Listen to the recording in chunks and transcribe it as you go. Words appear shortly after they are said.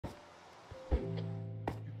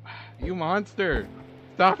You monster!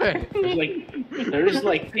 Stop it! There's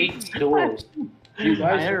like 8 doors. You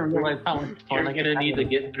guys I didn't realize how much you're fun I gonna need to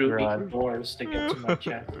get through garage. 8 doors to get to my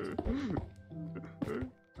chest.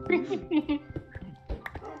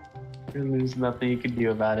 There's nothing you can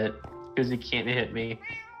do about it because you can't hit me,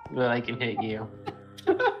 but I can hit you.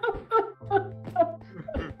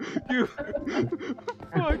 You.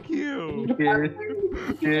 Fuck you. Dude,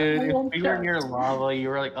 if we were near lava, you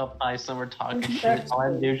were like up high somewhere talking shit. All I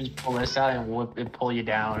had to do was just pull this out and whip it, pull you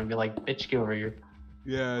down, and be like, "Bitch, get over here."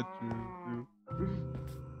 Yeah, true.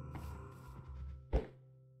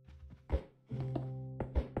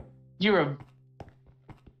 You're a.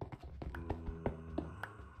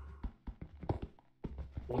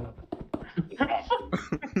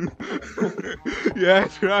 Yeah,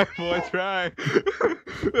 try, boy, try.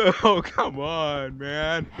 Oh, come on,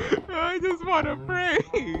 man. I just want to pray.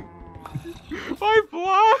 My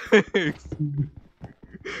blocks.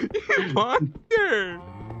 You monster.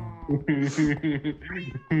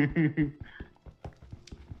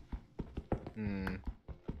 Hmm.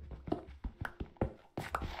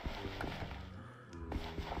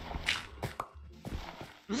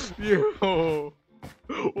 Yo.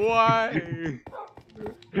 Why?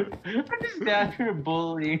 I'm just down here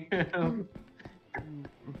bullying him.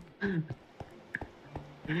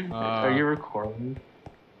 Are you recording?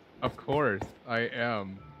 Of course, I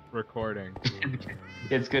am recording.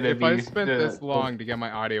 It's gonna If be. I spent this long to get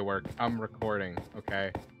my audio work, I'm recording,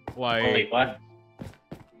 okay? Like... Wait, what?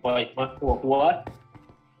 Wait, what?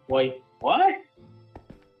 Wait, what?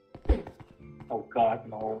 Oh god,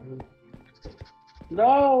 no.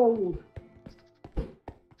 No!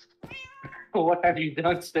 What have you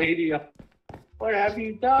done, Stadia? What have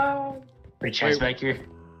you done? Your chest back here.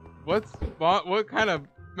 What kind of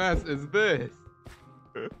mess is this?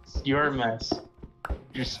 You're a mess.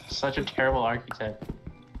 You're such a terrible architect.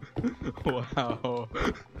 Wow. Oh,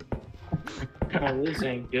 this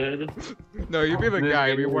ain't good. No, you be the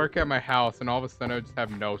guy. We work at my house, and all of a sudden I just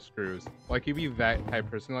have no screws. Like, you be that type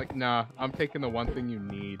of person. Like, nah, I'm taking the one thing you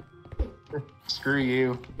need. Screw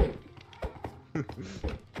you.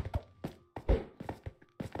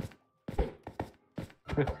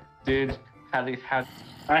 Dude, how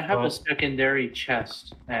I have a secondary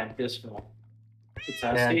chest and this one. It's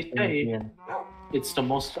as they say. It's the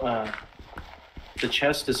most, the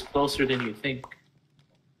chest is closer than you think.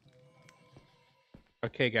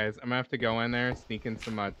 Okay, guys, I'm gonna have to go in there, sneak in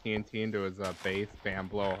some TNT into his base, bam,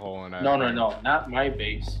 blow a hole in it. No, not my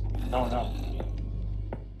base. No.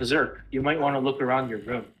 Berserk, you might want to look around your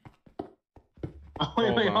room.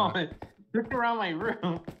 Wait, hold on. Look around my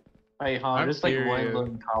room. Wait, hold on. There's like one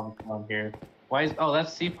little cobblestone here. Why is... Oh,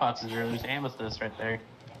 that's Seapots' room. There's amethyst right there.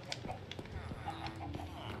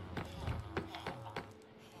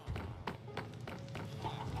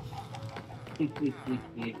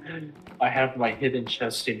 I have my hidden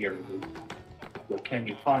chest in your room. Where can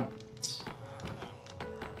you find it?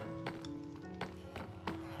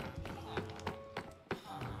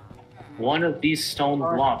 One of these stone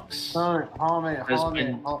blocks Hold on a minute. has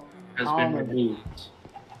been removed.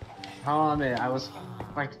 Hold on a minute.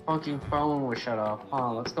 My fucking phone was shut off. Hold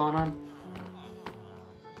on, what's going on?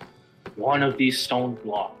 One of these stone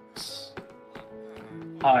blocks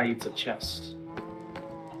hides a chest.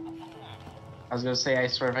 I was gonna say, I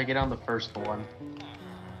swear, if I get on the first one.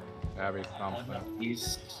 That'd be something.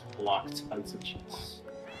 These blocks hides a chest.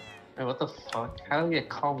 Wait, what the fuck? How do we get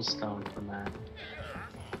cobblestone from that?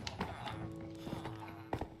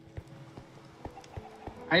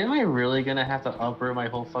 Am I really gonna have to uproot my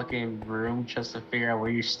whole fucking room just to figure out where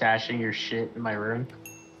you're stashing your shit in my room?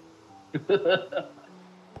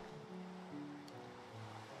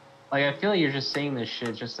 Like, I feel like you're just saying this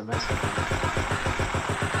shit just to mess with me.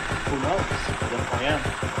 Who knows? What I am.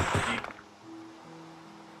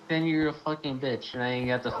 Then you're a fucking bitch, and I ain't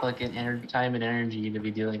got the fucking time and energy to be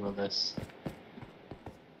dealing with this.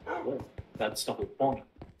 Well, that's the whole point.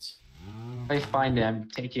 If I find it, I'm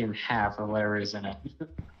taking half of whatever is in it.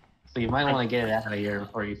 So you might want to get it out of here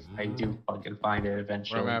before I do fucking find it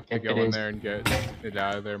eventually. I'm gonna have to go in there and get it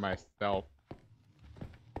out of there myself.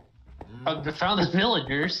 I found the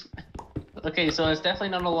villagers. Okay, so it's definitely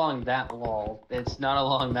not along that wall. It's not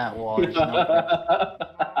along that wall. There's no...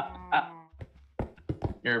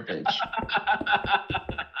 You're a bitch.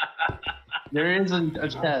 There isn't a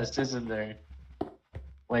chest, isn't there?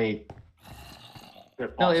 Wait.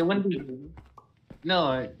 No, it wouldn't be.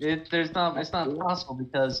 No, there's not. It's not possible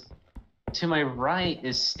because to my right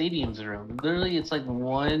is Stadium's room. Literally, it's like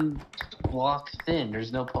one block thin.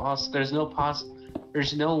 There's no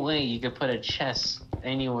way you could put a chest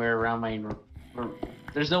anywhere around my room.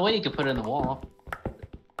 There's no way you could put it in the wall.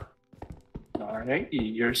 right,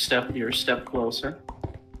 you're a step closer.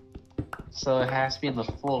 So it has to be on the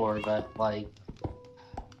floor, but like.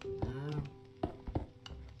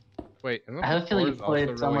 Wait, isn't I have a the feeling you floors put it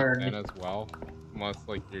also somewhere. really thin as well? Unless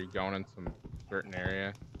like you're going in some certain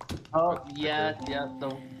area. Oh That's yeah, thicker.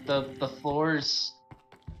 yeah. The floors.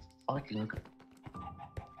 Fucking.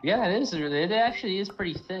 Yeah, it is. It actually is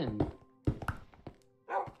pretty thin.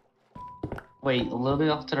 Wait, a little bit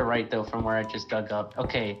off to the right though, from where I just dug up.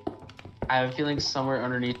 Okay, I have a feeling somewhere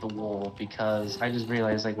underneath the wall because I just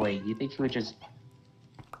realized, like, wait, you think he would just?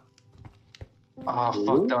 Oh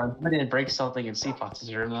fuck, darn! I didn't break something in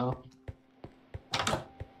Seafox's room though,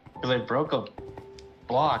 because I broke a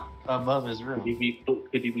block above his room.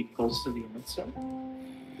 Could you be close to the answer?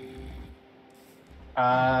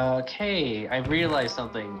 Okay, I realized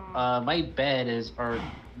something. My bed is, or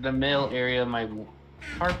the middle area of my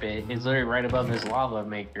carpet is literally right above his lava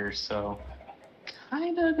maker, so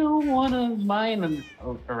kinda don't wanna mine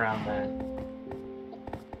around that.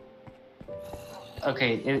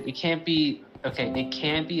 Okay, it can't be. Okay, it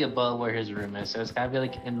can't be above where his room is, so it's gotta be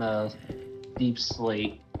like in the deep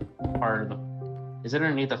slate part of the. Is it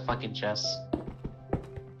underneath the fucking chest?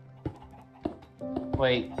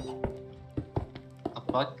 Wait. The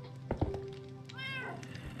fuck?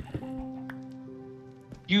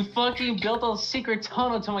 You fucking built a secret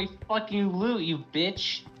tunnel to my fucking loot, you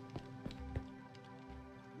bitch!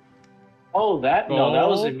 Oh, that no, that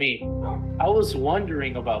wasn't me. I was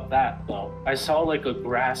wondering about that though. I saw like a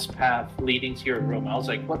grass path leading to your room. I was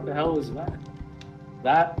like, what the hell is that?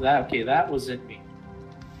 Okay, that wasn't me.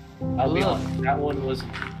 I'll be honest, that one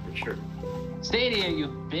wasn't me for sure. Stay there, you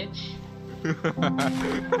bitch!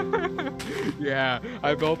 Yeah,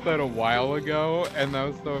 I built that a while ago, and that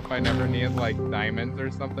was so if I never needed like diamonds or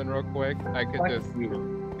something real quick, I could just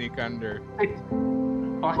sneak under.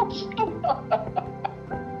 Fuck you.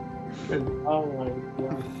 Oh my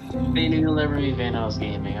god. They knew you'll never be Vanos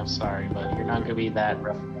Gaming, I'm sorry, but you're not gonna be that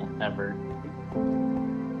rough ever.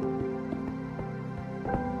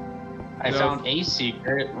 I found a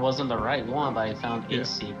secret. It wasn't the right one, but I found a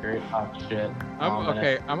secret. Oh shit.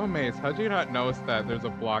 I'm amazed. How'd you not notice that there's a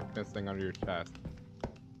block missing under your chest?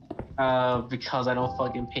 Because I don't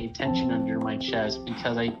fucking pay attention under my chest,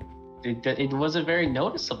 because it wasn't very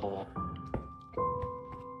noticeable.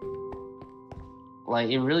 Like,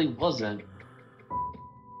 it really wasn't.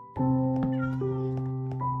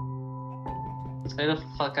 Stay the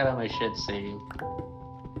fuck out of my shit, Sadie.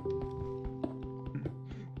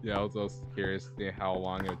 Yeah, I was also curious to see how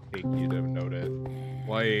long it would take you to notice.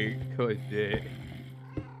 Like, legit.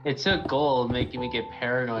 It took gold making me get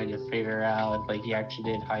paranoid to figure out if, like, he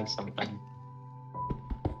actually did hide something.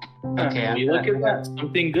 Okay, you look at that.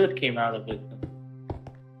 Something good came out of it.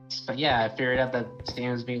 But yeah, I figured out that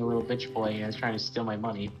Stan was being a little bitch boy and was trying to steal my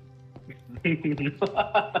money.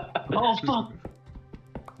 Oh, fuck!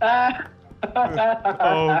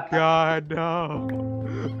 Oh god,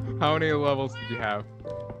 no. How many levels did you have?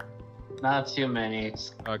 Not too many,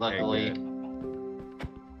 Okay, luckily. good.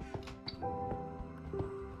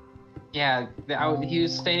 Yeah, he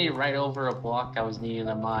was standing right over a block I was needing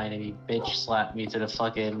to mine, and he bitch slapped me to the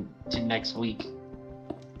fucking next week.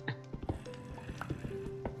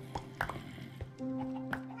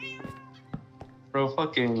 Bro,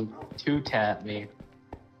 fucking two-tap me.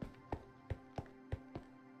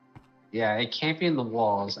 Yeah, it can't be in the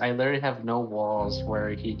walls. I literally have no walls where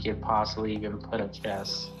he could possibly even put a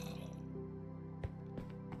chest.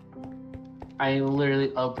 I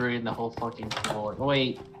literally uprooted the whole fucking floor.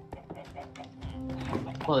 Wait.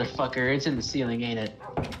 Motherfucker, it's in the ceiling, ain't it?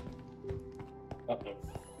 Uh-oh.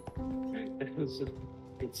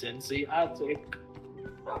 It's in the attic.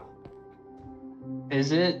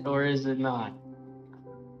 Is it, or is it not?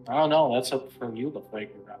 I don't know. That's up for you to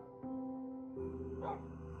figure out.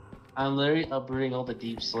 I'm literally uprooting all the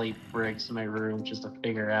deep slate bricks in my room just to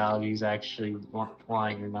figure out if he's actually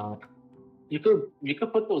lying or not. You could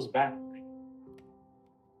put those back.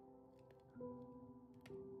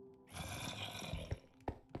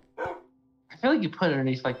 I feel like you put it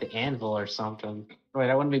underneath like the anvil or something. Wait,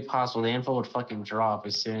 that wouldn't be possible. The anvil would fucking drop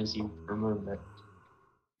as soon as you remove it.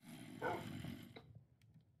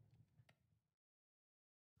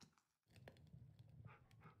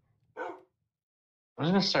 I'm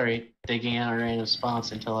just gonna start digging out random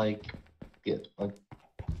spots until I get like.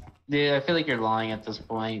 Dude, I feel like you're lying at this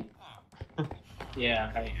point.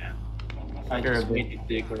 Yeah, I am. I just made you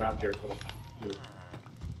dig around your hole.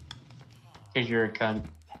 Cause you're a cunt.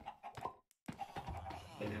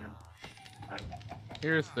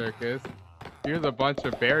 Here's Circus. Here's a bunch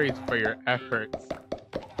of berries for your efforts.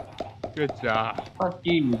 Good job. Fuck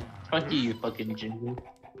you. Fuck you, you fucking ginger.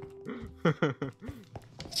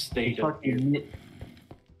 Stayed up here. Fucking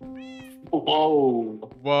Whoa.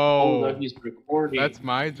 Whoa. Oh, he's recording. That's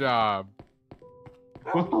my job.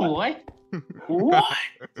 what? What?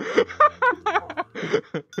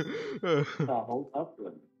 Hold up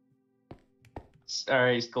then.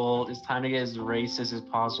 Alright, Skull. It's time to get as racist as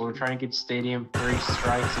possible. We're trying to get Stadium 3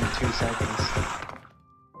 strikes in 2 seconds.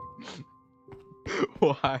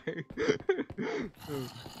 Why?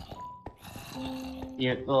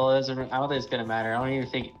 Yeah, well, I don't think it's gonna matter. I don't even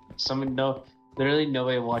think literally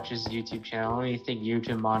nobody watches YouTube channel. I don't even think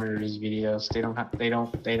YouTube monitors videos.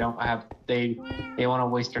 They want to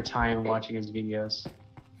waste their time watching his videos.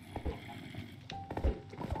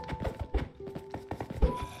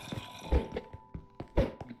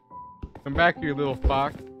 Come back here, little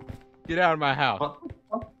fox. Get out of my house. What?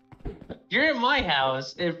 You're in my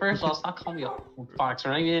house. And first of all, stop calling me a fox.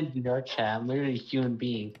 We're not even in our chat. I'm literally a human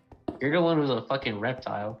being. You're the one who's a fucking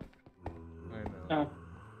reptile. I know.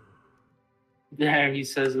 Yeah, he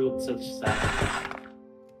says it with such sadness.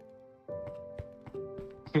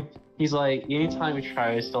 He's like, anytime he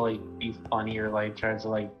tries to like be funny or like tries to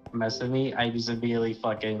like mess with me, I just immediately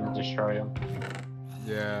fucking destroy him.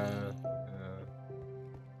 Yeah.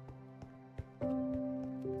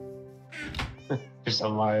 Just a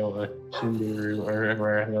mile of Shinduru or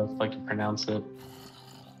whatever the fuck you pronounce it.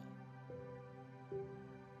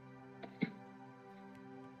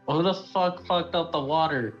 Who the fuck fucked up the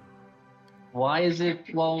water? Why is it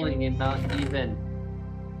flowing and not even?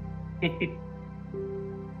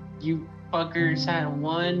 You fuckers had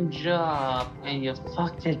one job and you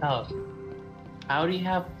fucked it up. How do you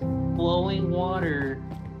have flowing water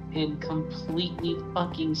and completely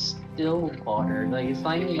fucking still water? Like, it's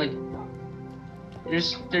not even like it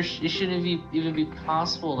shouldn't even be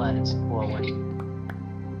possible that it's flowing.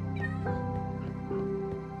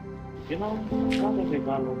 You know, now that they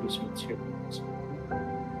got all these materials.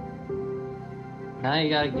 Now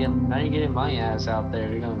you're getting my ass out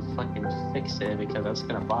there. You're gonna fucking fix it because that's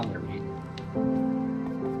gonna bother me.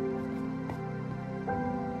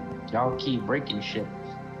 Y'all keep breaking shit.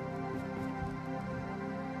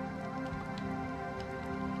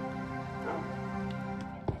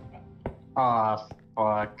 Aw,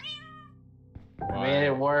 fuck. I made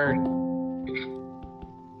it work.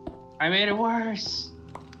 I made it worse.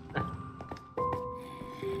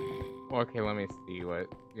 Okay, let me see what,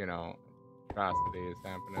 atrocity is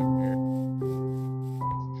happening here.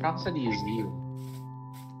 Atrocity is you.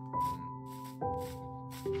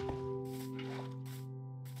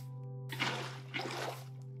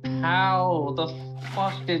 How the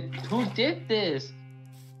fuck who did this?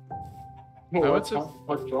 What's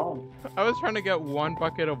wrong? I was trying to get one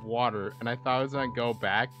bucket of water, and I thought I was gonna go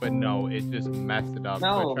back, but no, it just messed it up.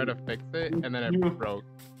 No. So I tried to fix it, and then it broke.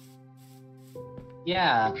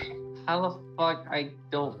 Yeah. How the fuck? I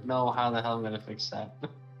don't know how the hell I'm gonna fix that.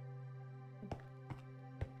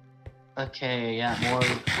 Okay, yeah, more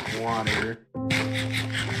water.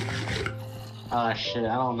 Ah, shit,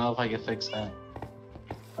 I don't know if I can fix that.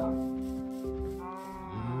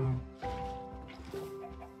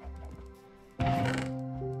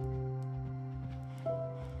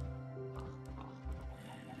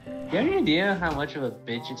 You have any idea how much of a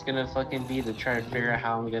bitch it's gonna fucking be to try to figure out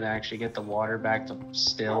how I'm gonna actually get the water back to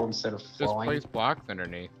still instead of Just flowing? place blocks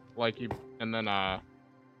underneath, and then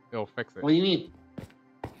it'll fix it. What do you mean?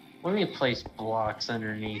 What do you mean place blocks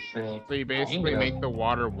underneath it? So you basically make the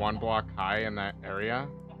water one block high in that area,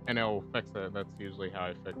 and it'll fix it. That's usually how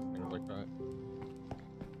I fix things like that.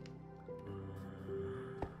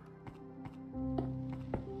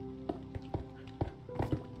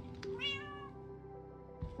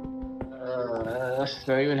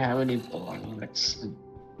 Do I even have any blocks?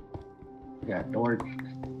 Yeah, dork.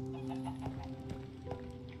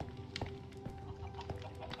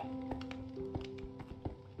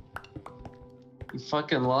 You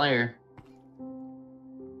fucking liar.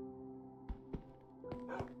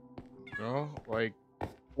 No, like.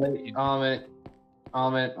 Wait, it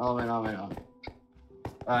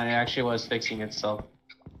actually was fixing itself.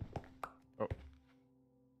 Oh.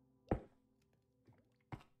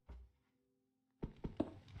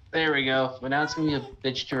 There we go. But now it's gonna be a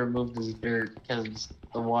bitch to remove this dirt because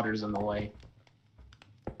the water's in the way.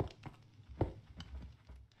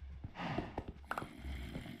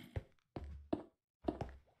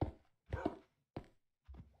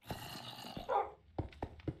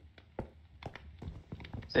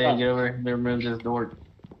 Say, get over here and remove this door.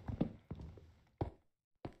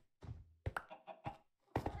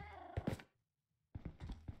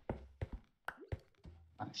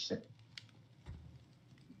 Oh, shit.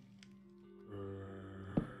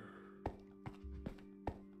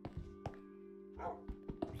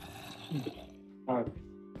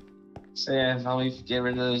 So yeah, I'll leave to get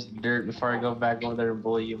rid of this dirt before I go back over there and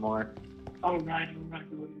bully you more. Alright.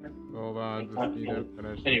 Hold on, just need to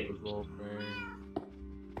finish this little thing.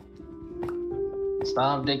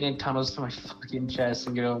 Stop digging tunnels to my fucking chest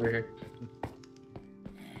and get over here.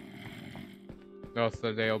 No,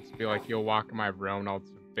 so they'll just be like, you'll walk in my room and I'll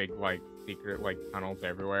just big, like, secret, like, tunnels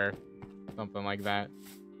everywhere. Something like that.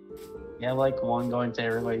 Yeah, like one going to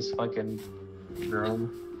everybody's fucking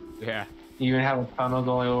room. Yeah. You even have a tunnel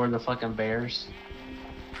going over the fucking bears.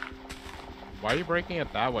 Why are you breaking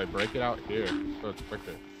it that way? Break it out here, so it's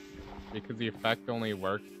quicker. Because the effect only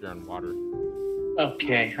works if you're in water.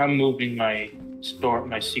 Okay, I'm moving my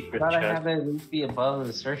secret Gotta chest. have it at least be above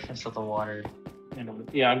the surface of the water.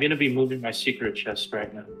 Yeah, I'm gonna be moving my secret chest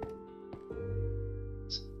right now.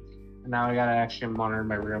 Now I gotta actually monitor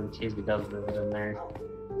my room in case it does move it in there.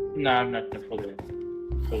 No, I'm not gonna put it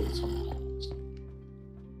somewhere else.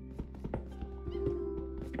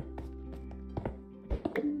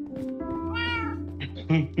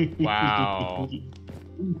 Wow.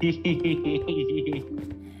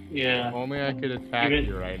 Yeah. If only I could attack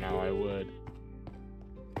you right now, I would.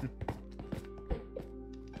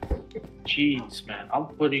 Jeez, man, I'm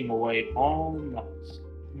putting away all my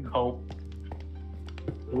hope.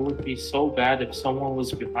 It would be so bad if someone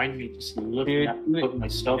was behind me just looking at me put my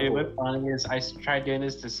stuff away. What's funny is I tried doing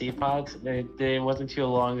this to C-Pods. It wasn't too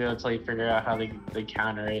long ago until you figured out how they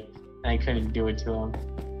counter it, and I couldn't do it to him.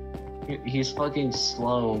 He's fucking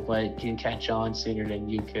slow, but can catch on sooner than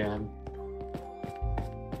you can.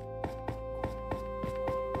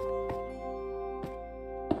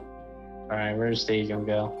 Alright, where's Stage gonna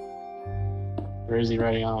go? Where is he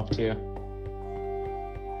running off to? I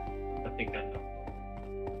think I know.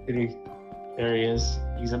 There he is.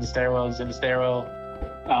 He's in the stairwell. He's in the stairwell.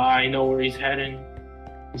 I know where he's heading.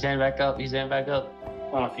 He's heading back up. He's heading back up.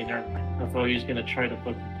 Oh, okay, never mind. I thought he was gonna try to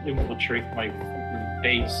infiltrate my fucking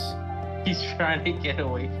base. He's trying to get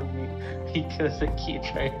away from me because I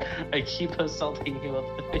keep assaulting him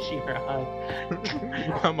with the fishing rod.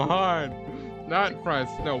 Come on! Not in front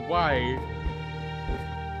of Snow White!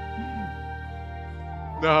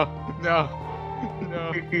 No!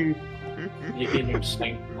 You get him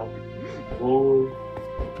snake. Oh.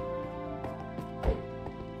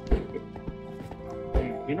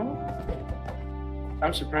 You know,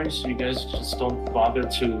 I'm surprised you guys just don't bother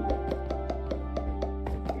to.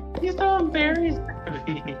 He's throwing berries at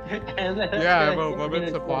me. Yeah, I have a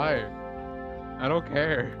limited supply. I don't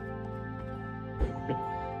care.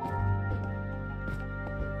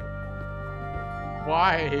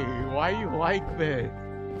 Why? Why you like this?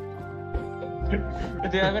 Dude,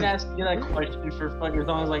 I've been asking you that question for fucking as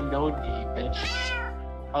long as I know you, bitch.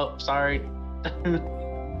 Oh, sorry.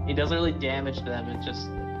 He doesn't really damage them, it just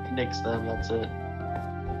nicks them, that's it.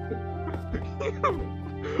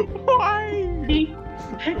 Why?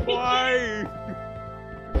 Why?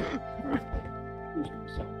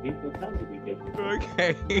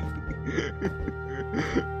 Okay.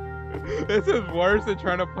 This is worse than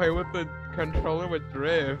trying to play with the controller with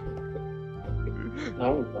drift.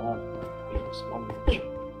 Oh god.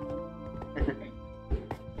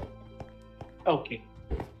 Okay.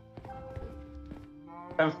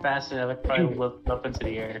 I'm fast enough, I could probably lift up into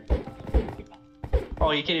the air.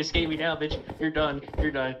 Oh, you can't escape me now, bitch. You're done.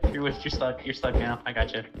 You're done. You're stuck. You're stuck now. I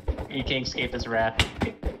got you. You can't escape this wrath.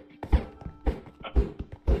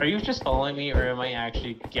 Are you just following me, or am I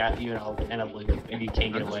actually got you in a loop and you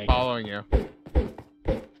can't get away? I'm just following you.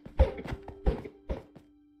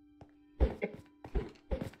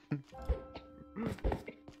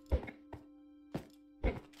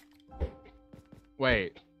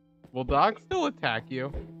 Wait, will dogs still attack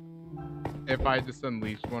you? If I just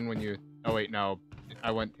unleashed one when you... Oh wait, no. I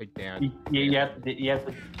wouldn't take damage. You have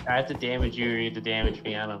to, I have to damage you or you have to damage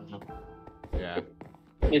me, I don't know. Yeah.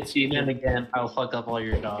 It's either. And again, I'll fuck up all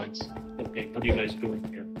your dogs. Okay, what are you guys doing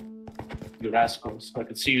here? You rascals. I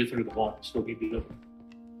can see you through the wall. Still be good.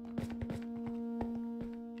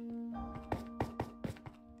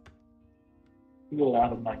 Go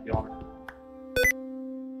out of my yard.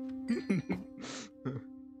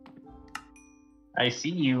 I see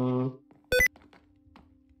you.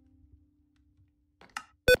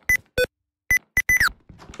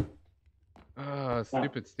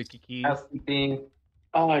 Stupid sticky keys. Housekeeping.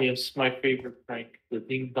 Ah, yes, my favorite prank. The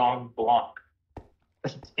ding dong block.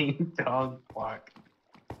 Ding dong block.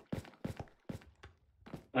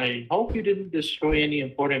 I hope you didn't destroy any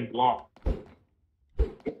important block.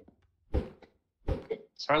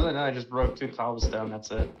 As far as I know, I just broke 2 cobblestone,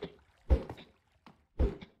 that's it.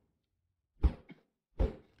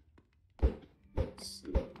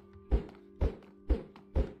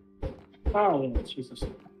 Oh, yeah, Jesus.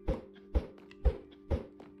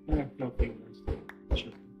 Nothing.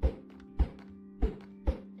 Sure.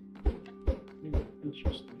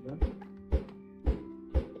 Interesting, huh?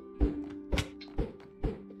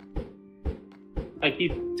 I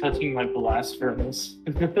keep touching my blast furnace.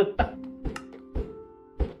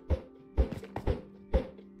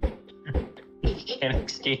 You can't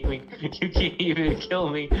escape me. You can't even kill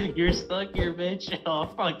me. You're stuck here, bitch. Oh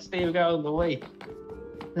fuck, stay out of the way.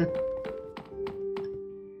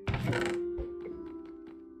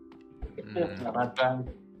 I'm outside.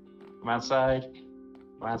 I'm outside.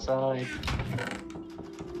 I'm outside.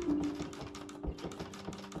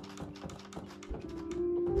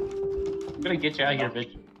 I'm gonna get you out of here,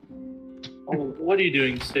 bitch. Oh, what are you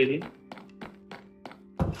doing, Stadium?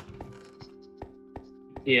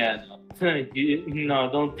 Yeah, no. No,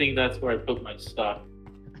 don't think that's where I put my stuff.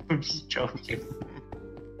 I'm just joking.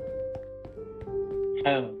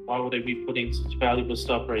 Hell, why would I be putting such valuable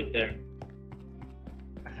stuff right there?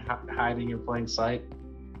 Hiding in plain sight.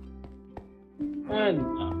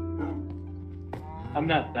 No. I'm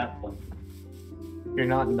not that one. You're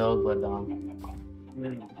not Nogla, Dom.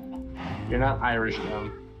 You're not Irish,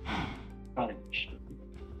 Dom.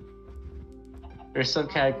 There's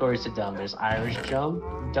subcategories to dumb. There's Irish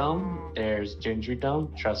dumb. There's ginger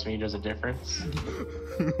dumb. Trust me, there's a difference.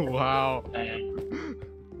 Wow.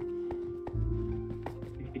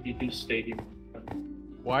 You do Stadium.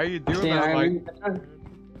 Why are you doing See, that? Like,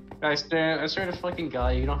 I swear to fucking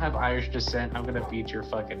God, you don't have Irish descent, I'm gonna beat your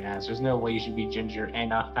fucking ass. There's no way you should be ginger and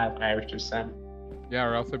not have Irish descent. yeah,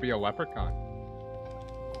 or else it'd be a leprechaun.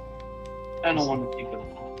 I don't want to think of it.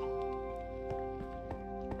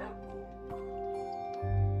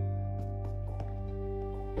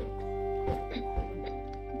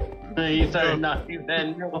 You started knocking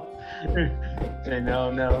then. No.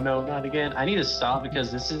 No, not again. I need to stop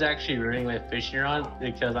because this is actually ruining my fishing rod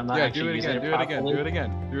because I'm not Yeah, actually using it properly. do it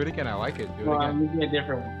again. I like it. Do it Well, again. I'm using a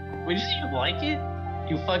different one. Would you say you like it?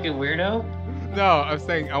 You fucking weirdo. No, I'm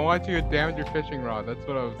saying I want you to damage your fishing rod. That's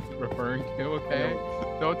what I was referring to, okay?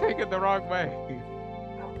 Don't take it the wrong way.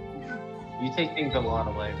 You take things a lot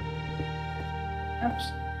away.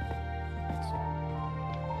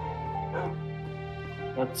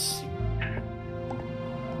 Let's see.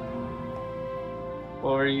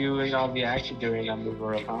 What were you and all the action doing on the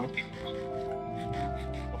world, huh?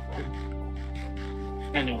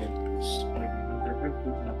 Anyways, I remember every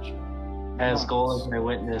much. As Goal is my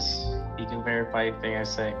witness, he can verify anything I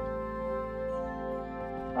say.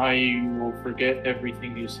 I will forget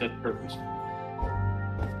everything you said purposely.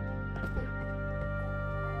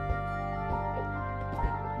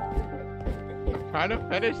 I'm trying to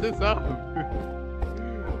finish this up.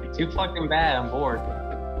 Too fucking bad, I'm bored.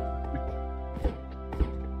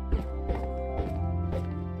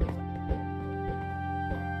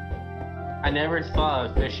 I never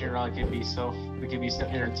thought a fishing rod could be so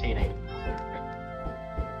entertaining.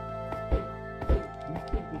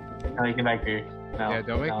 No, you get back here. No. Yeah,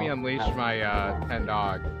 don't make me unleash my 10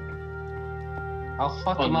 dogs. I'll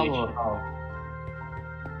fuck them up with a hoe.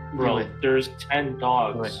 Bro, Really? there's 10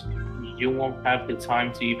 dogs. You won't have the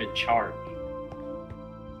time to even charge.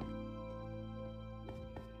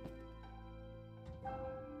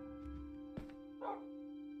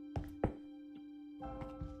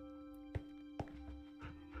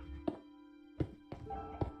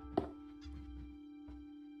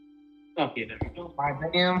 Okay, there we go. My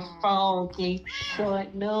damn phone keeps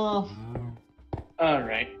shutting off.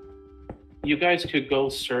 Alright. You guys could go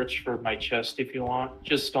search for my chest if you want.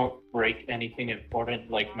 Just don't break anything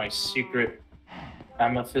important, like my secret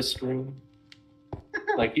amethyst room.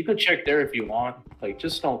 Like, you could check there if you want. Like,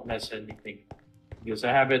 just don't mess anything. Because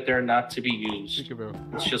I have it there not to be used.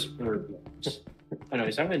 It's just for...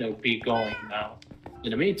 Anyways, I'm going to be going now.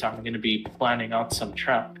 In the meantime, I'm going to be planning out some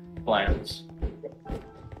trap plans.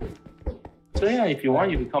 So yeah, if you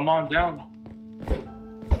want, you can come on down.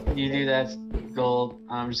 You do that, Gold.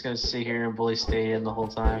 I'm just gonna sit here and bully Stadium the whole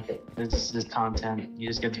time. This is content. You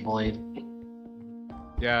just get bullied.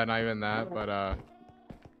 Yeah, not even that, but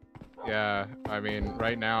yeah, I mean,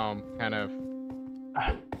 right now I'm kind of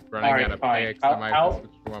running out of picks. I might have to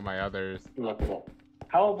switch to one of my others. Look,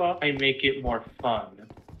 how about I make it more fun?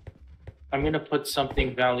 I'm gonna put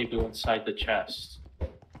something valuable inside the chest.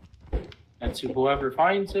 And to whoever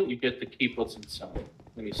finds it, you get to keep what's inside.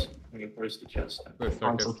 Let me see. Where's the chest?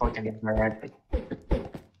 I'm so fucking bad.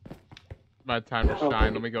 My time to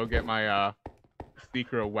shine. Let me go get my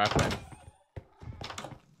secret weapon.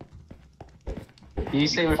 You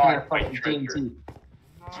say we're trying to fucking TNT.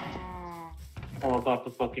 I'm about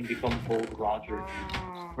to fucking become Gold Roger.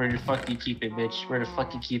 Where the fuck you keep it, bitch? Where the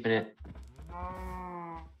fuck you keeping it?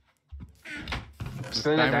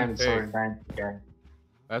 Still a diamond sword, diamond pickaxe.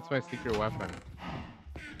 That's my secret weapon.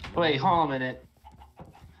 Wait, hold on a minute.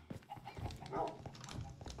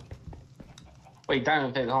 Wait,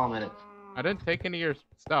 diamond pick, hold on a minute. I didn't take any of your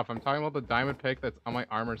stuff. I'm talking about the diamond pick that's on my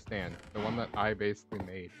armor stand. The one that I basically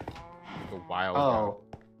made a while ago.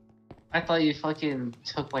 I thought you fucking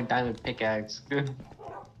took my diamond pickaxe.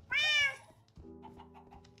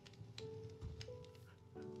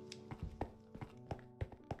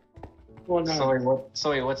 Well, no.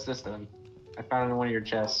 So wait, what's this then? I found it in one of your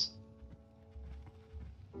chests.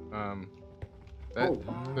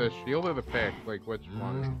 The shield or the pick? Like which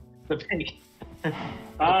one? The pick. Pick?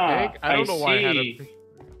 I don't know why I had a pick.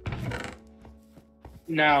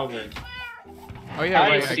 Now then. Oh yeah,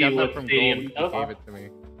 right. I got that from Gold. You gave it to me.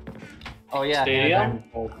 Oh yeah. Stadium?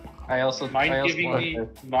 I also.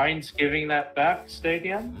 Mine's giving that back,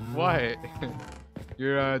 Stadium. What?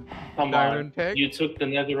 Your Come diamond on. pick? You took the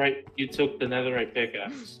netherite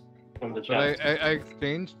pickaxe from the chest. But I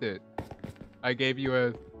exchanged it. I gave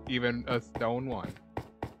you even a stone one.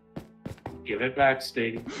 Give it back,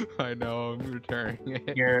 Stadium. I know, I'm returning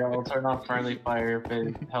it. Here, I'll turn off friendly fire if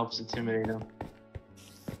it helps intimidate him.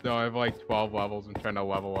 No, I have like 12 levels. I'm trying to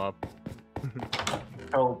level up.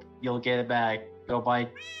 Hope you'll get it back. Go buy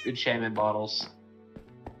enchantment bottles.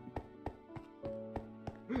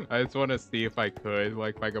 I just want to see if I could,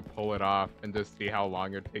 like, if I could pull it off and just see how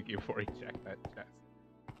long it would take you before you check that chest.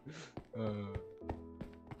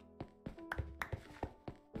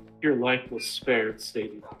 Your life was spared,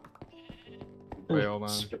 Stadium. Wait, hold on.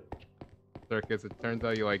 Circus, it turns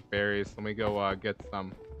out you like berries. Let me go get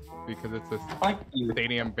some. Because it's a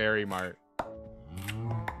Stadium Berry Mart.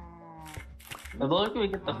 Look, we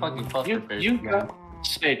get the fucking fucker fish. You got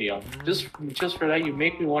Stadium. Just for that, you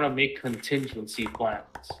make me want to make contingency plans.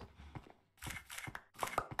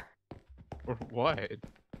 For what?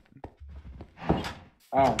 I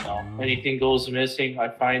don't know. Anything goes missing, I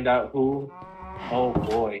find out who. Oh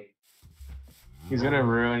boy. He's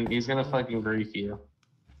gonna fucking grief you.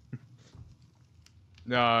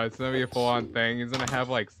 No, it's gonna be a full-on thing. He's gonna have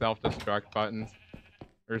like self-destruct buttons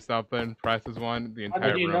or something. Presses one, the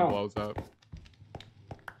entire room blows up.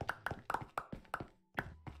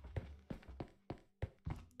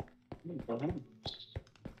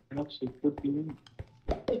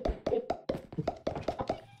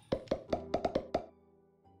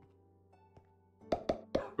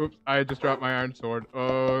 Oops, I just dropped my iron sword.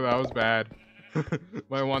 Oh, that was bad.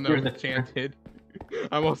 My one that was enchanted.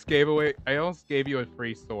 I almost gave you a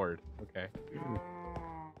free sword. Okay.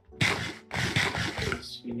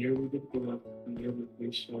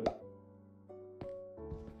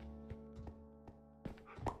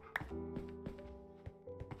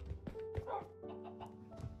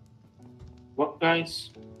 What,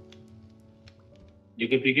 guys? You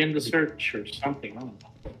could begin the search or something. I don't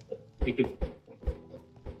know. You could.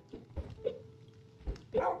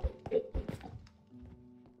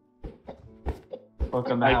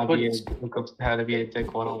 Welcome to how to be a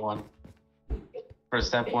dick 101. For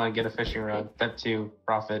step 1, get a fishing rod. Step 2,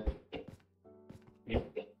 profit. Yeah.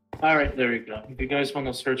 All right, there we go. If you guys want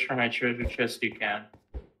to search for my treasure chest, you can.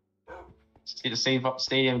 See the save up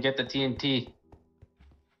Stadium. Get the TNT.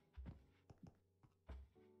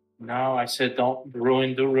 No, I said don't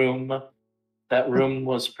ruin the room. That room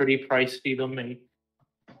was pretty pricey to make.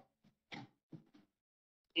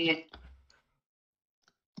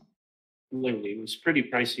 Literally, it was pretty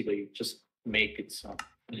pricey to just make it. So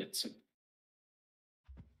it's.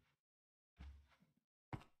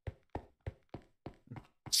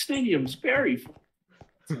 Stadium's very fun.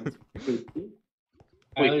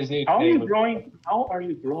 Wait, how are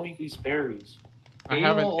you growing these berries? I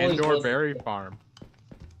have an indoor berry farm.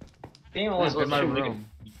 Stadium always in my room.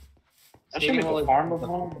 I should make a farm of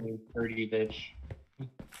home. 30 bitch.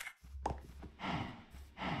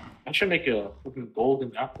 I should make a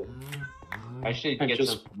golden apple. I should get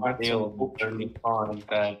some deal farm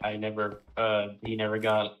that I never he never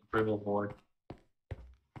got approval for.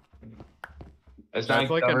 It's my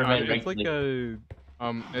secret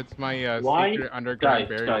underground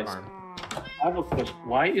berry farm. I have a question.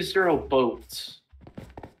 Why is there a boat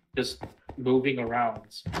just moving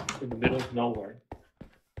around in the middle of nowhere?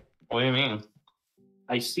 What do you mean?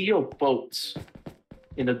 I see a boat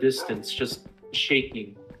in the distance just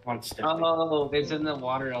shaking constantly. Oh, it's in the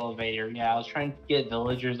water elevator. Yeah, I was trying to get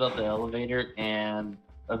villagers up the elevator and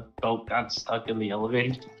a boat got stuck in the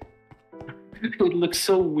elevator. It looks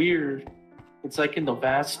so weird. It's like in the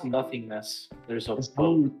vast nothingness. There's a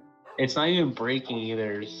boat. It's not even breaking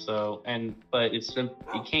either. So, but you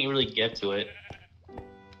can't really get to it.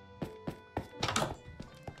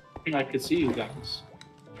 I could see you guys.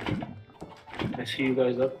 I see you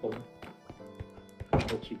guys up there.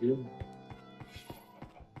 What you doing?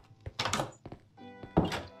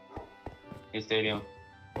 Hey, Stadium.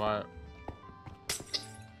 What?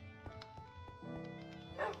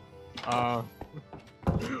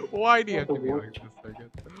 Why do you have to be like this again?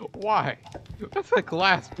 Why? That's a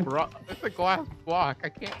glass block. That's a glass block. I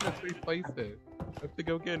can't just replace it. I have to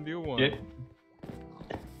go get a new one. Yeah.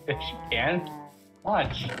 If you can,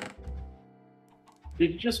 watch.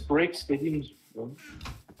 Did you just break Stadium's room?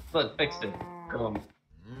 Look, fixed it. Boom.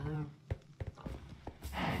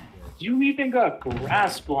 You even got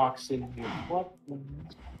grass blocks in here. What?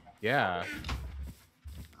 Yeah.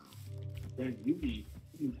 Man, you be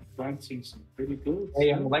planting some pretty good.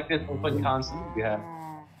 Hey, I like this open concept you have.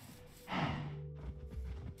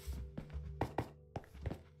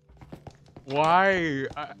 Why?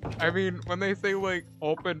 I mean, when they say like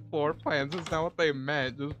open floor plans, that's not what they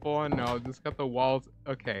meant. Just full on no, just got the walls.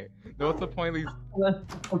 Okay. Then what's the point of these?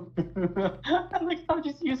 I like I'm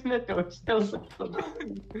just using it though. It's still.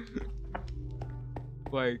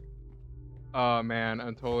 Like, oh man,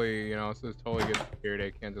 I'm totally, you know, this is totally good security.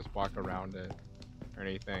 I can't just walk around it or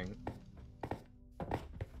anything.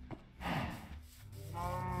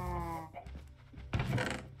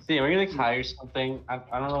 See, we're gonna hire something. I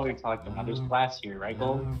don't know what you're talking about. There's glass here, right,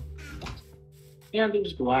 Gold? Yeah,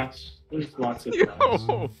 there's glass. There's lots of glass.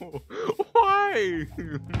 Yo, why?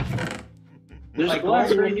 There's Like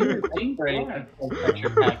glass right here.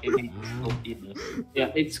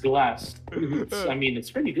 Yeah, it's glass. I mean, it's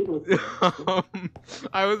pretty good looking.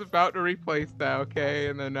 I was about to replace that, okay,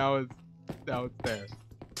 and then now it's there.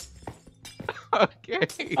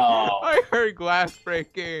 Okay. Oh. I heard glass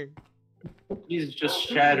breaking. He's just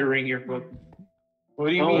shattering your book. What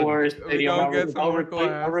do you Don't mean? worry, Stadium. I'll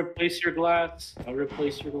glass. replace your glass. I'll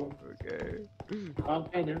replace your glass. Okay.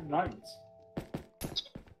 Okay, never mind.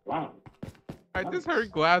 Wow. I just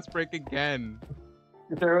heard glass break again.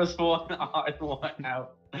 There was one on, one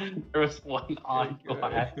out. There was one on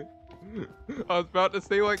glass. I was about to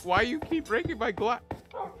say, like, why you keep breaking my glass?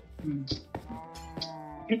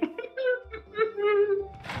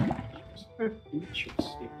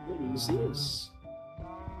 Interesting. What is this?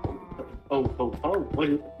 Oh!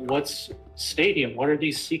 What's Stadium? What are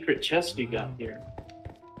these secret chests you got here?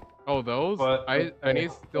 Oh, those? What? I need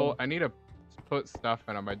to put stuff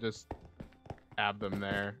in them. I just have them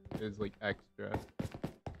there. It's like extra.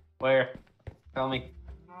 Where? Tell me.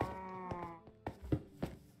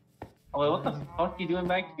 Oh, wait, what the fuck are you doing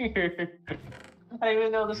back here? I didn't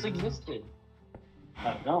even know this existed.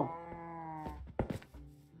 I don't know.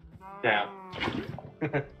 Damn.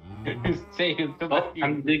 Stadium, come back here.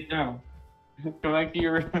 I'm dig down. Come back to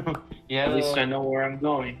your room. Yeah, At least I know where I'm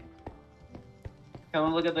going. come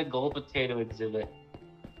and look at the gold potato exhibit.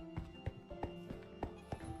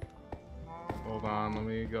 Hold on, let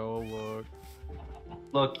me go look.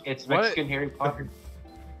 Look, it's What? Mexican Harry Potter.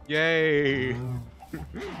 Yay!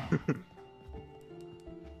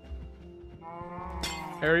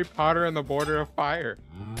 Harry Potter and the Border of Fire.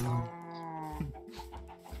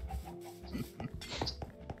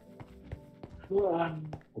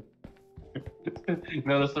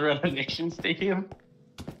 Notice the Renovation Stadium?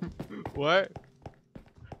 What?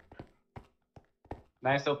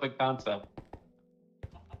 Nice open concept.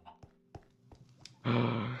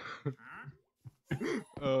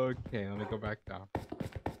 Okay, let me go back down.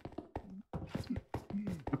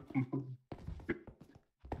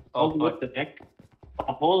 Oh, what the heck?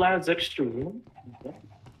 A whole adds extra room? Okay.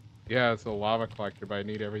 Yeah, it's a lava collector, but I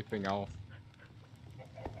need everything else.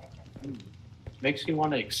 Makes me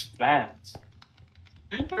want to expand.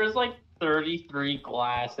 There's like 33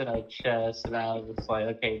 glass in a chest, and I was just like,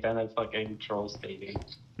 okay, then I fucking control stadium.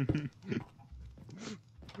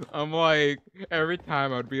 I'm like, every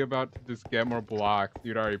time I'd be about to just get more blocks,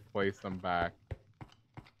 you'd already place them back.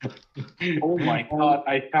 Oh my god,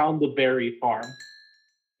 I found the berry farm.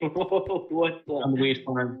 What the? On the weed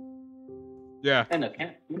farm. Yeah. And a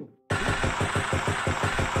cat.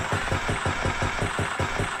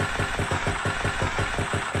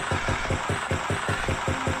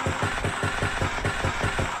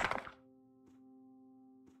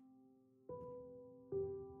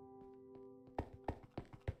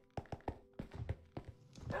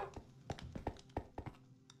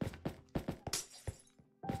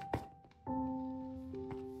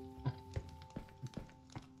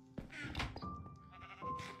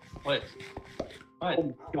 What? What?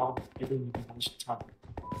 Oh god, I didn't even waste time.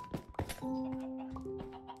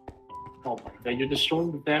 Oh my god, you're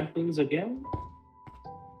destroying the damn things again?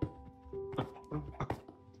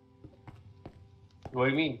 What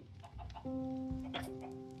do you mean?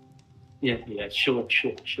 Yeah, sure.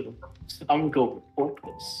 I'm gonna go report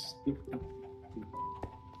this.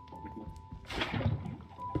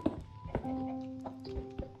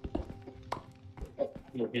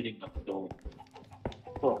 You're hitting the door.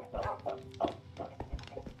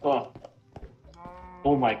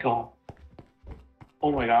 Oh my god.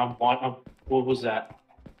 Oh my god, what was that?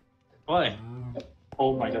 What?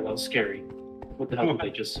 Oh my god, that was scary. What the hell did I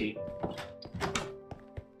just see?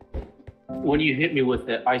 When you hit me with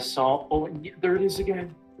it, I saw. Oh, there it is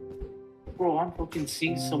again. Bro, I'm fucking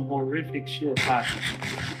seeing some horrific shit. Oh,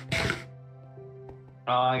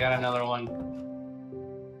 I got another one.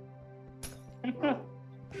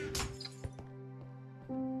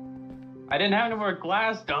 I didn't have any more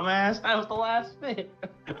glass, dumbass. That was the last bit.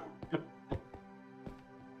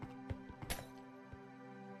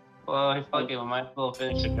 Well, I fucking might as well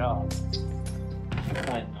finish the job.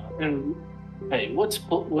 I know. And hey, let's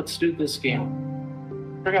do this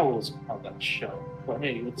game. I forgot what was called that show. But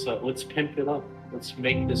hey, let's pimp it up. Let's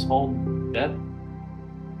make this home better.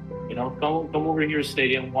 You know, come over here,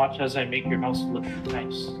 Stadium. Watch as I make your house look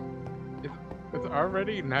nice. It's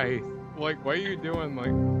already nice. Like, what are you doing?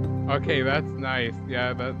 Like, okay, that's nice.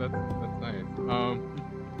 Yeah, that's nice.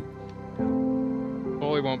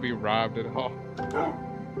 Fully won't be robbed at all.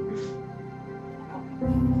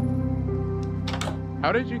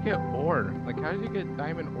 How did you get ore? Like, how did you get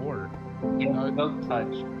diamond ore? Silk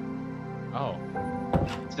Touch. Oh.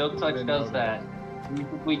 Silk Touch does that.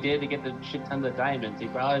 We did to get the shit tons of diamonds. He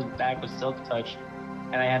brought us back with Silk Touch,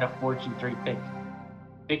 and I had a Fortune 3 pick.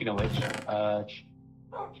 Speaking of which,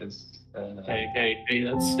 Hey,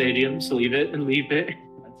 that's Stadium, so leave it.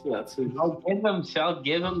 That's it. I'll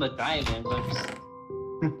give him the diamond, but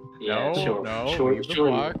yeah, sure. Leave the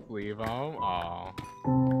blocks, leave them. Aw.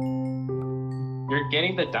 You're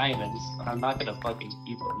getting the diamonds. I'm not gonna fucking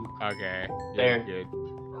keep them. Okay. There. Good.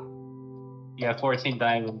 You have 14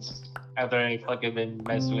 diamonds. After I fucking been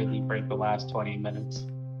messing with you for the last 20 minutes.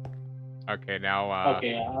 Okay, now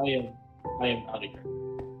Okay, I am out of here.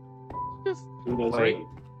 Just wait.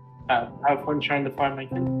 Have fun trying to find my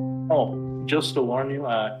thing. Oh, just to warn you,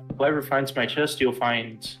 whoever finds my chest, you'll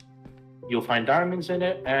find diamonds in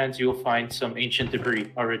it, and you'll find some ancient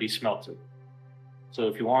debris already smelted. So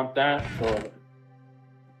if you want that, go ahead.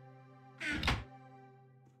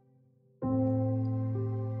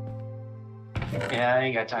 Yeah, I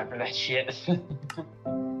ain't got time for that shit.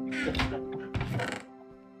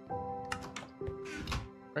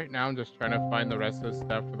 Right now, I'm just trying to find the rest of the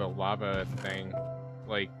stuff for the lava thing.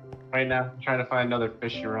 Like, right now, I'm trying to find another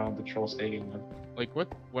fish around the troll stadium. Like,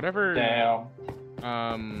 whatever. Damn.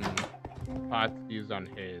 Pots used on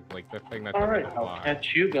his, like the thing that's. Alright, I'll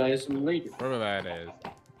catch you guys later. Whatever that is.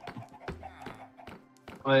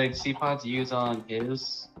 Like, sea pots used on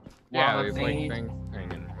his. Yeah, these like things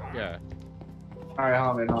hanging. Yeah.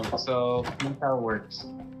 Alright, hold on. So, here's how it works.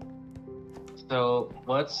 So,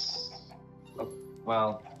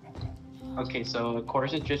 well, okay, so of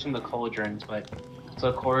course it's just in the cauldrons, but so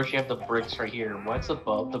of course you have the bricks right here. What's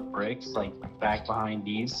above the bricks, like back behind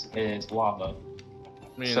these, is lava.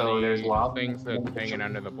 I mean, so there's lava. Things that's hanging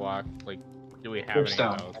under the block. Like, do we have any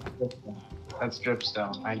of those? That's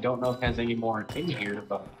dripstone. I don't know if it has any more in here,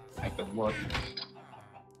 but I could look.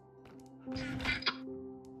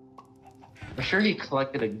 I'm sure he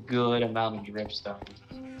collected a good amount of dripstone.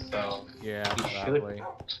 So yeah, probably.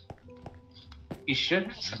 He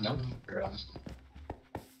should know.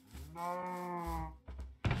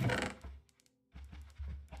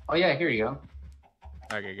 Oh yeah, here you go.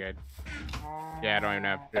 Okay, good. Yeah, I don't even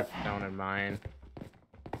have dripstone in mine.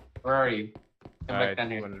 Where are you? Come back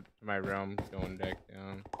down here. To my room, going back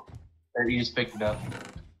down. Or you just picked it up.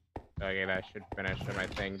 Okay, that should finish my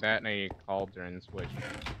thing. That and I need cauldrons, which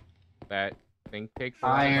that thing takes a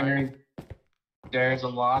lot of iron. There's a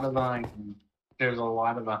lot of iron. There's a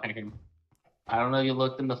lot of iron. I don't know if you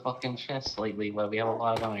looked in the fucking chest lately, but we have a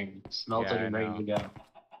lot of iron. Smelted and ready to go.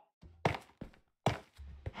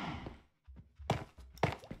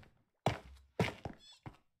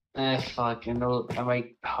 Fuck, I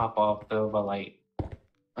might hop off though, but like,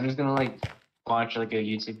 I'm just gonna like watch like a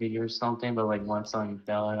YouTube video or something, but like once I'm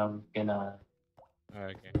done, I'm gonna.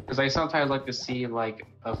 Okay. Because I sometimes like to see like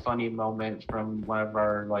a funny moment from one of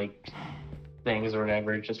our like things or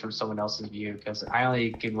whatever, just from someone else's view, because I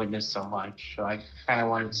only can witness so much, so I kind of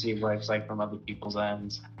want to see what it's like from other people's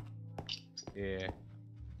ends. Yeah.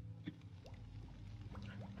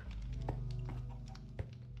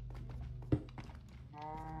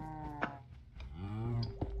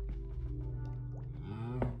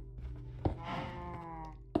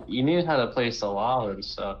 You knew how to place the lava and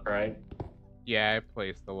stuff, right? Yeah, I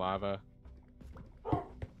placed the lava.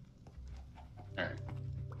 Alright.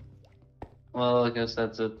 Well, I guess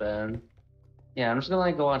that's it then. Yeah, I'm just gonna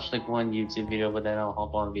like go watch like one YouTube video, but then I'll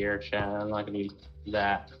hop on VR chat. I'm not gonna do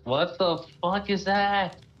that. What the fuck is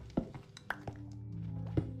that?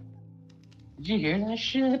 Did you hear that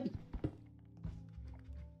shit?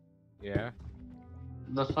 Yeah.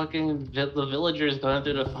 The villagers going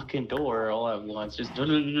through the fucking door all at once. Just.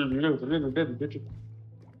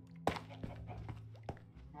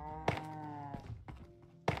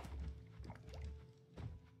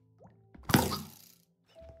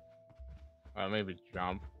 Maybe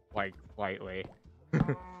jump, like, slightly. Cause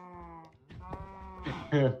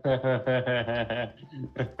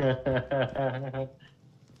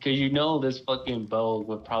you know this fucking bow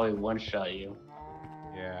would probably one-shot you.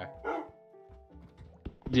 Yeah.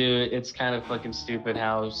 Dude, it's kind of fucking stupid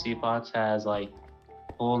how Seafox has, like,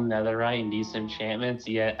 full netherite and decent enchantments,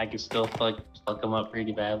 yet I can still fuck them up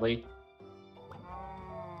pretty badly.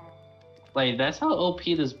 Like, that's how OP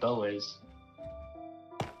this bow is.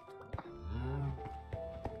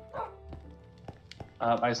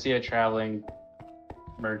 I see a traveling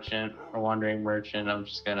merchant or wandering merchant. I'm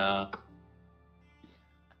just gonna.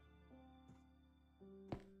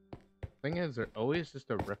 Thing is, they're always just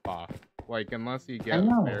a ripoff. Like, unless you get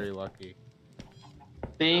very lucky.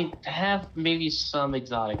 They have maybe some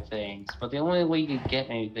exotic things, but the only way you get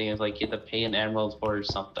anything is like you have to pay an emerald for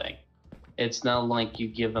something. It's not like you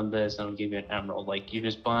give them this and they'll give you an emerald. Like you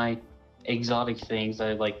just buy exotic things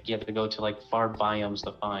that like you have to go to like far biomes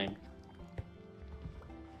to find.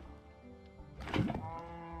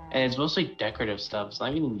 And it's mostly decorative stuff. It's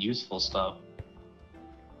not even useful stuff.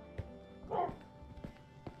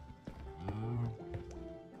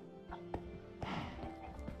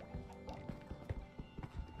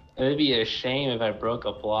 It'd be a shame if I broke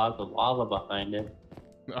a block of lava behind it.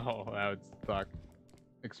 Oh, that would suck.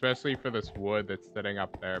 Especially for this wood that's sitting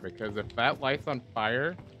up there, because if that lights on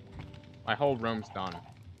fire, my whole room's done.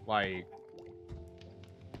 Like...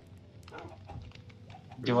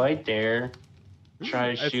 Do I dare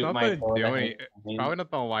try to shoot my bow? It's probably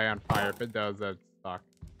not gonna light on fire. If it does, that'd suck.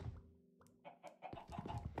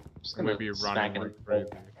 I'm gonna be running like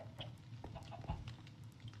crazy.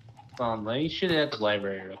 Let me shoot it at the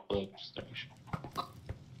library real quick.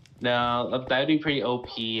 No, that'd be pretty OP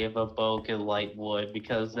if a bow could light wood,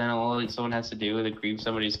 because then all someone has to do to grieve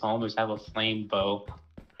somebody's home is have a flame bow,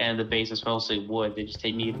 and the base is mostly wood. They just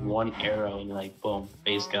need one arrow and like boom,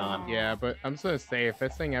 base gone. Yeah, but I'm just gonna say if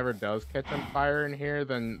this thing ever does catch on fire in here,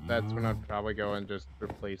 then that's when I'd probably go and just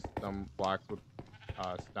replace some blocks with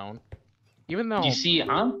stone. Even though you see,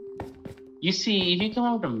 if you come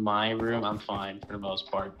over to my room, I'm fine for the most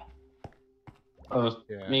part. Oh,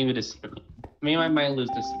 yeah. Maybe I might lose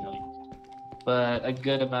this civilian, but a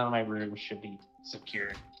good amount of my room should be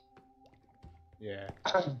secure. Yeah.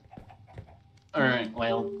 Alright,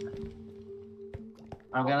 well,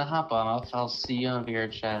 I'm gonna hop on. I'll see you on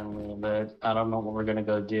VR chat in a little bit. I don't know what we're gonna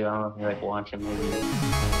go do. I don't know if we like watch a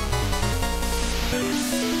movie.